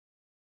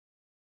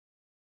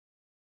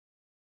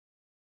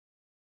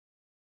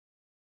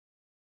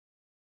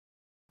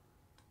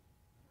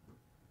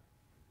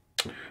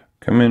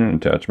come in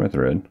and attach my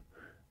thread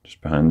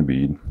just behind the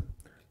bead,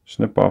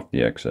 snip off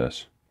the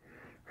excess.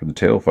 For the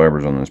tail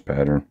fibers on this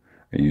pattern,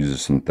 I use a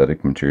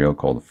synthetic material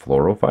called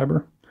floral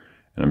fiber,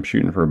 and I'm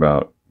shooting for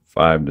about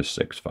 5 to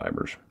 6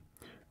 fibers.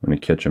 I'm going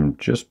to catch them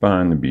just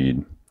behind the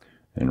bead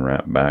and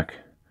wrap back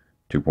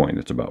to a point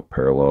that's about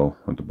parallel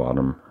with the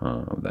bottom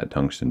of that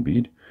tungsten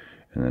bead,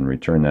 and then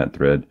return that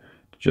thread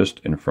just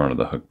in front of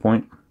the hook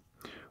point.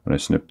 When I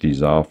snip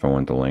these off, I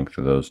want the length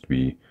of those to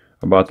be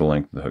about the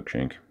length of the hook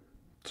shank.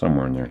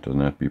 Somewhere in there. It doesn't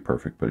have to be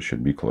perfect, but it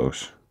should be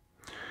close.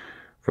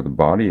 For the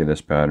body of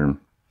this pattern,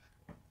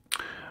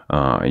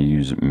 I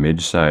use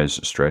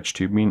mid-size stretch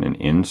tubing, and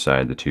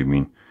inside the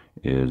tubing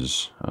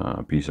is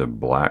a piece of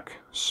black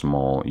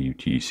small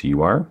UTC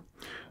wire.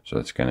 So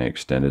that's kind of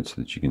extended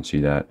so that you can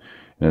see that.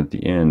 And at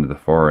the end, the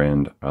far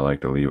end, I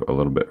like to leave a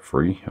little bit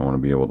free. I want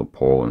to be able to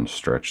pull and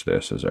stretch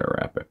this as I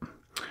wrap it.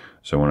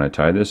 So when I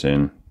tie this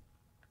in,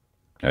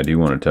 I do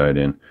want to tie it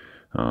in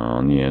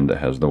on the end that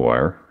has the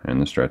wire and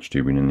the stretch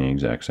tubing in the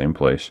exact same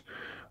place.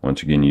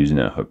 Once again, using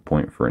that hook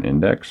point for an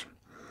index.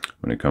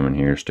 I'm going to come in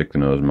here, stick the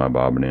nose of my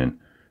bobbin in,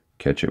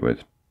 catch it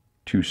with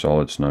 2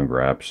 solid snug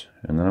wraps,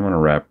 and then I'm going to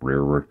wrap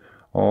rearward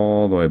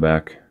all the way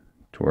back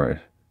to where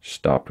I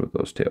stopped with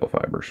those tail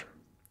fibers.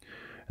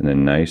 And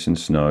then nice and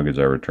snug as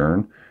I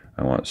return,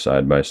 I want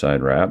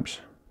side-by-side wraps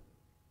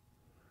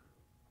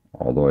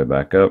all the way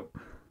back up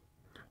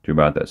to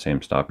about that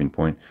same stopping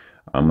point.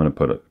 I'm going to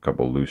put a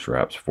couple loose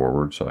wraps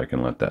forward so I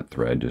can let that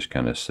thread just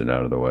kind of sit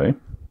out of the way.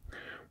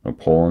 I'll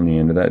pull on the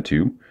end of that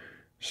tube,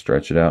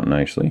 stretch it out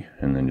nicely,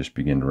 and then just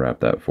begin to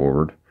wrap that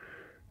forward.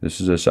 This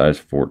is a size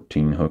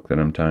 14 hook that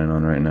I'm tying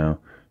on right now,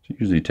 so it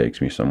usually takes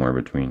me somewhere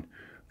between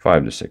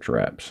 5 to 6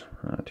 wraps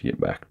to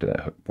get back to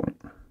that hook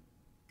point.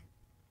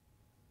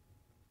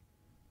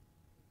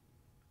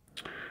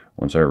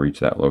 Once I reach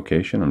that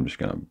location, I'm just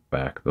going to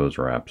back those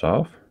wraps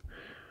off.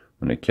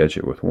 I'm going to catch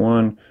it with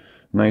one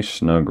nice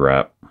snug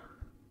wrap,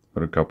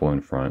 put a couple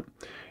in front,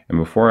 and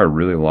before I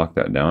really lock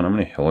that down, I'm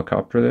going to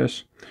helicopter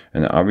this.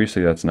 And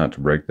obviously that's not to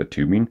break the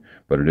tubing,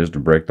 but it is to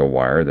break the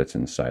wire that's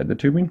inside the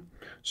tubing.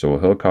 So we'll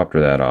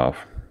helicopter that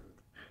off,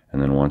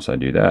 and then once I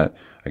do that,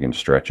 I can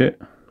stretch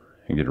it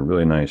and get a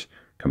really nice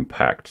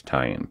compact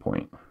tie-in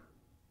point.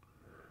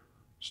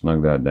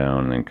 Snug that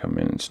down and then come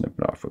in and snip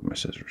it off with my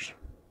scissors.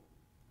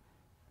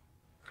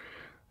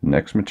 The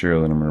next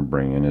material that I'm going to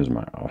bring in is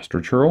my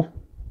ostrich herl,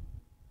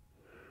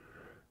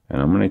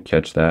 and I'm going to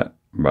catch that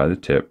by the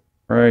tip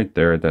right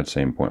there at that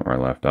same point where I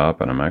left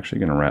off, and I'm actually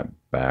going to wrap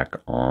back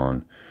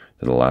on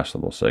to the last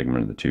little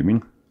segment of the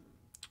tubing,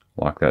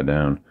 lock that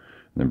down,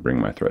 and then bring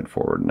my thread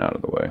forward and out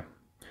of the way.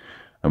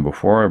 And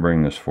before I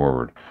bring this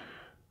forward,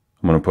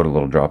 I'm going to put a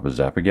little drop of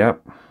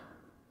Zap-A-Gap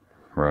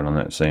right on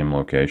that same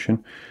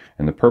location.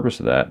 And the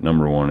purpose of that,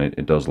 number one,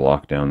 it does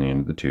lock down the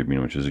end of the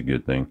tubing, which is a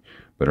good thing,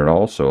 but it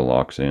also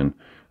locks in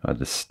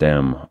the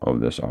stem of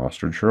this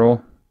ostrich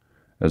herl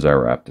as I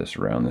wrap this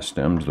around. The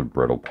stem's the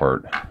brittle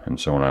part, and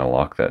so when I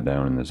lock that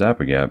down in the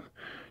Zap-A-Gap,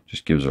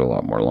 just gives it a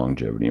lot more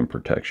longevity and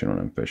protection when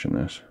I'm fishing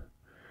this.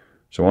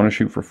 So I want to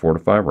shoot for 4 to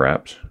 5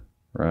 wraps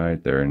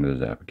right there into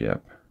the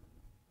Zap-A-Gap.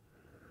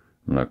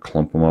 I'm going to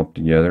clump them up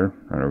together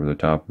right over the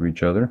top of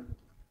each other.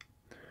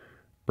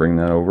 Bring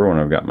that over when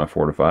I've got my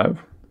 4 to 5.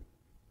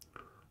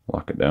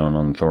 Lock it down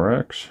on the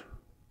thorax.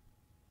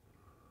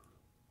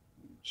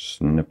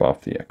 Snip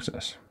off the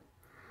excess.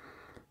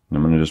 And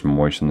I'm going to just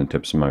moisten the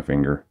tips of my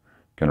finger,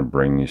 kind of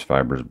bring these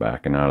fibers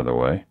back and out of the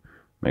way.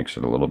 Makes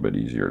it a little bit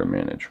easier to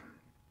manage.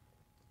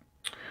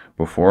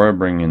 Before I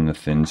bring in the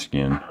thin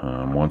skin,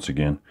 once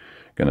again,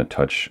 going to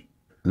touch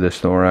this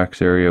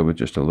thorax area with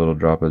just a little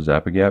drop of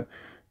Zap-A-Gap.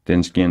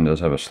 Thin skin does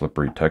have a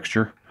slippery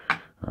texture,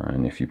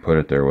 and if you put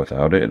it there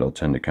without it, it'll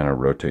tend to kind of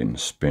rotate and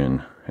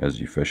spin as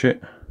you fish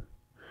it.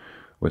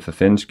 With the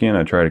thin skin,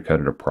 I try to cut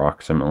it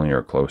approximately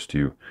or close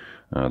to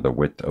the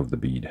width of the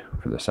bead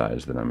for the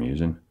size that I'm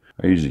using.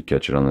 I usually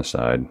catch it on the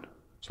side.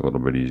 It's a little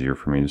bit easier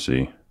for me to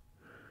see.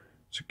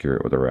 Secure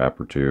it with a wrap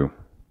or two.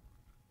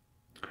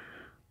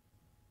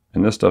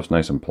 And this stuff's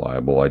nice and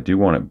pliable. I do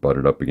want it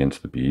butted up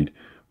against the bead,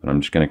 but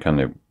I'm just going to kind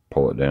of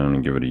pull it down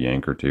and give it a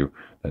yank or two.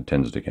 That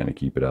tends to kind of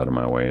keep it out of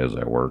my way as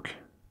I work.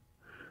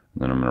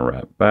 And then I'm going to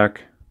wrap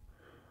back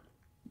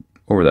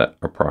over that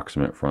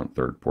approximate front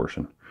third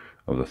portion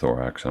of the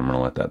thorax. I'm going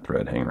to let that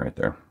thread hang right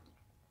there.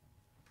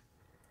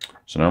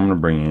 So now I'm going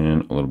to bring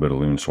in a little bit of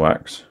loon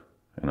swax,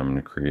 and I'm going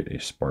to create a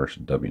sparse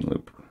dubbing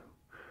loop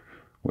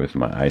with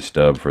my eye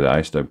stub. For the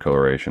eye stub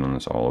coloration on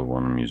this olive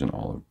one, I'm using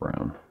olive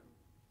brown.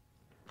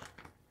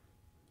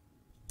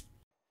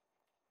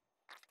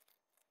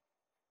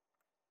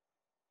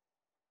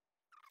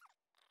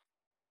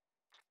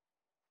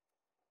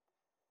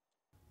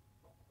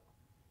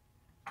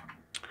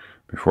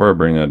 Before I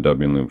bring that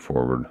dubbing loop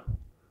forward,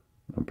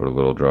 I'll put a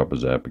little drop of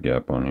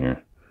Zap-A-Gap on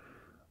here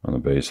on the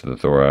base of the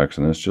thorax,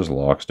 and this just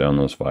locks down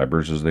those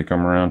fibers as they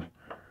come around.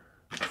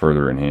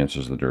 Further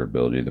enhances the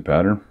durability of the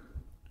pattern.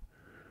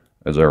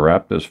 As I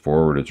wrap this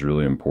forward, it's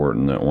really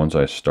important that once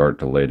I start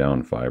to lay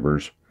down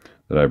fibers,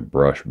 that I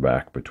brush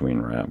back between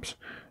wraps.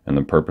 And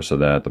the purpose of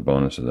that, the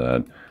bonus of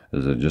that,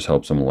 is it just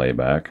helps them lay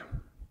back.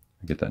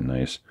 Get that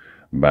nice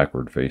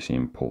backward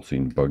facing,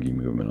 pulsing, buggy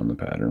movement on the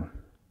pattern.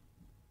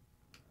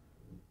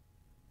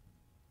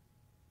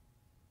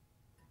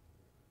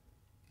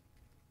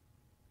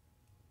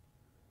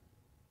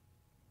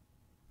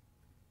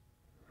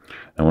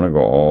 I want to go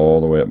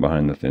all the way up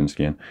behind the thin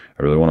skin.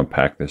 I really want to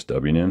pack this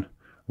dubbing in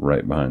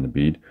right behind the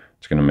bead.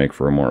 It's going to make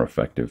for a more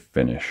effective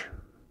finish.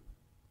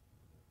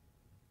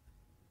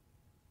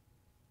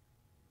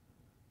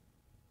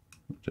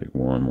 Take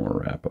one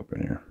more wrap up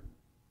in here.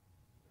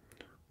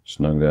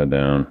 Snug that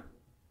down.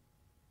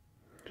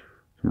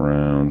 Come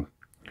around.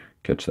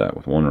 Catch that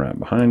with one wrap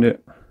behind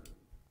it.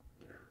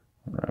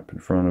 One wrap in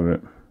front of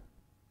it.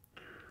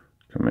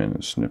 Come in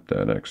and snip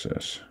that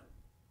excess.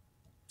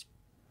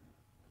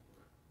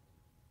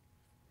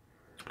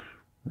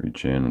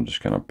 Reach in and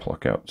just kind of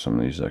pluck out some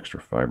of these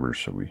extra fibers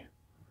so we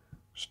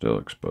still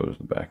expose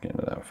the back end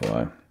of that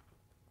fly.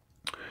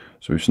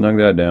 So we've snugged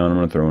that down. I'm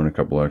going to throw in a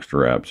couple extra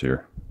wraps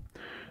here.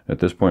 At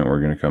this point,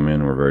 we're going to come in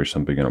and we're very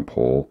simply going to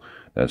pull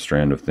that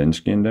strand of thin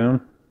skin down.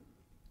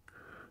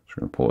 So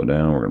we're going to pull it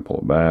down, we're going to pull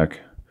it back.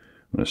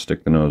 I'm going to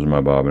stick the nose of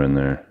my bobbin in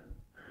there.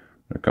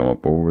 I'm going to come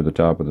up over the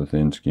top of the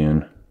thin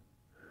skin,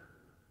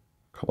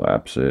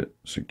 collapse it,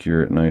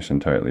 secure it nice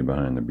and tightly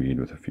behind the bead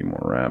with a few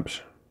more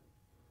wraps.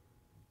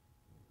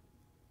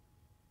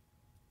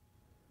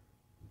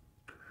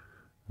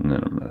 And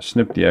then I'm going to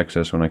snip the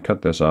excess. When I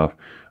cut this off,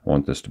 I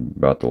want this to be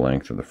about the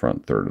length of the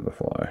front third of the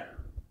fly.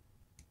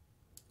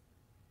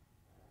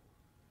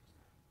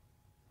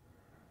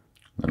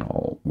 Then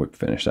I'll whip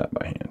finish that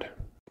by hand.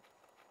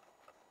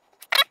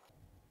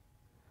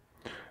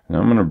 Now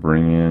I'm going to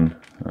bring in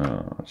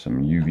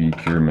some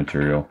UV cure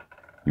material.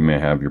 You may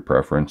have your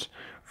preference.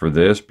 For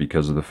this,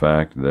 because of the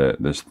fact that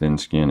this thin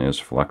skin is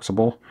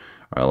flexible,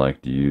 I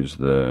like to use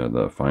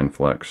the Fine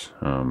Flex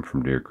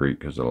from Deer Creek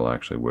because it'll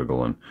actually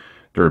wiggle, and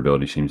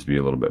durability seems to be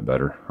a little bit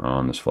better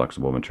on this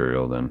flexible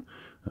material than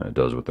it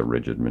does with the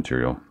rigid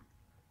material.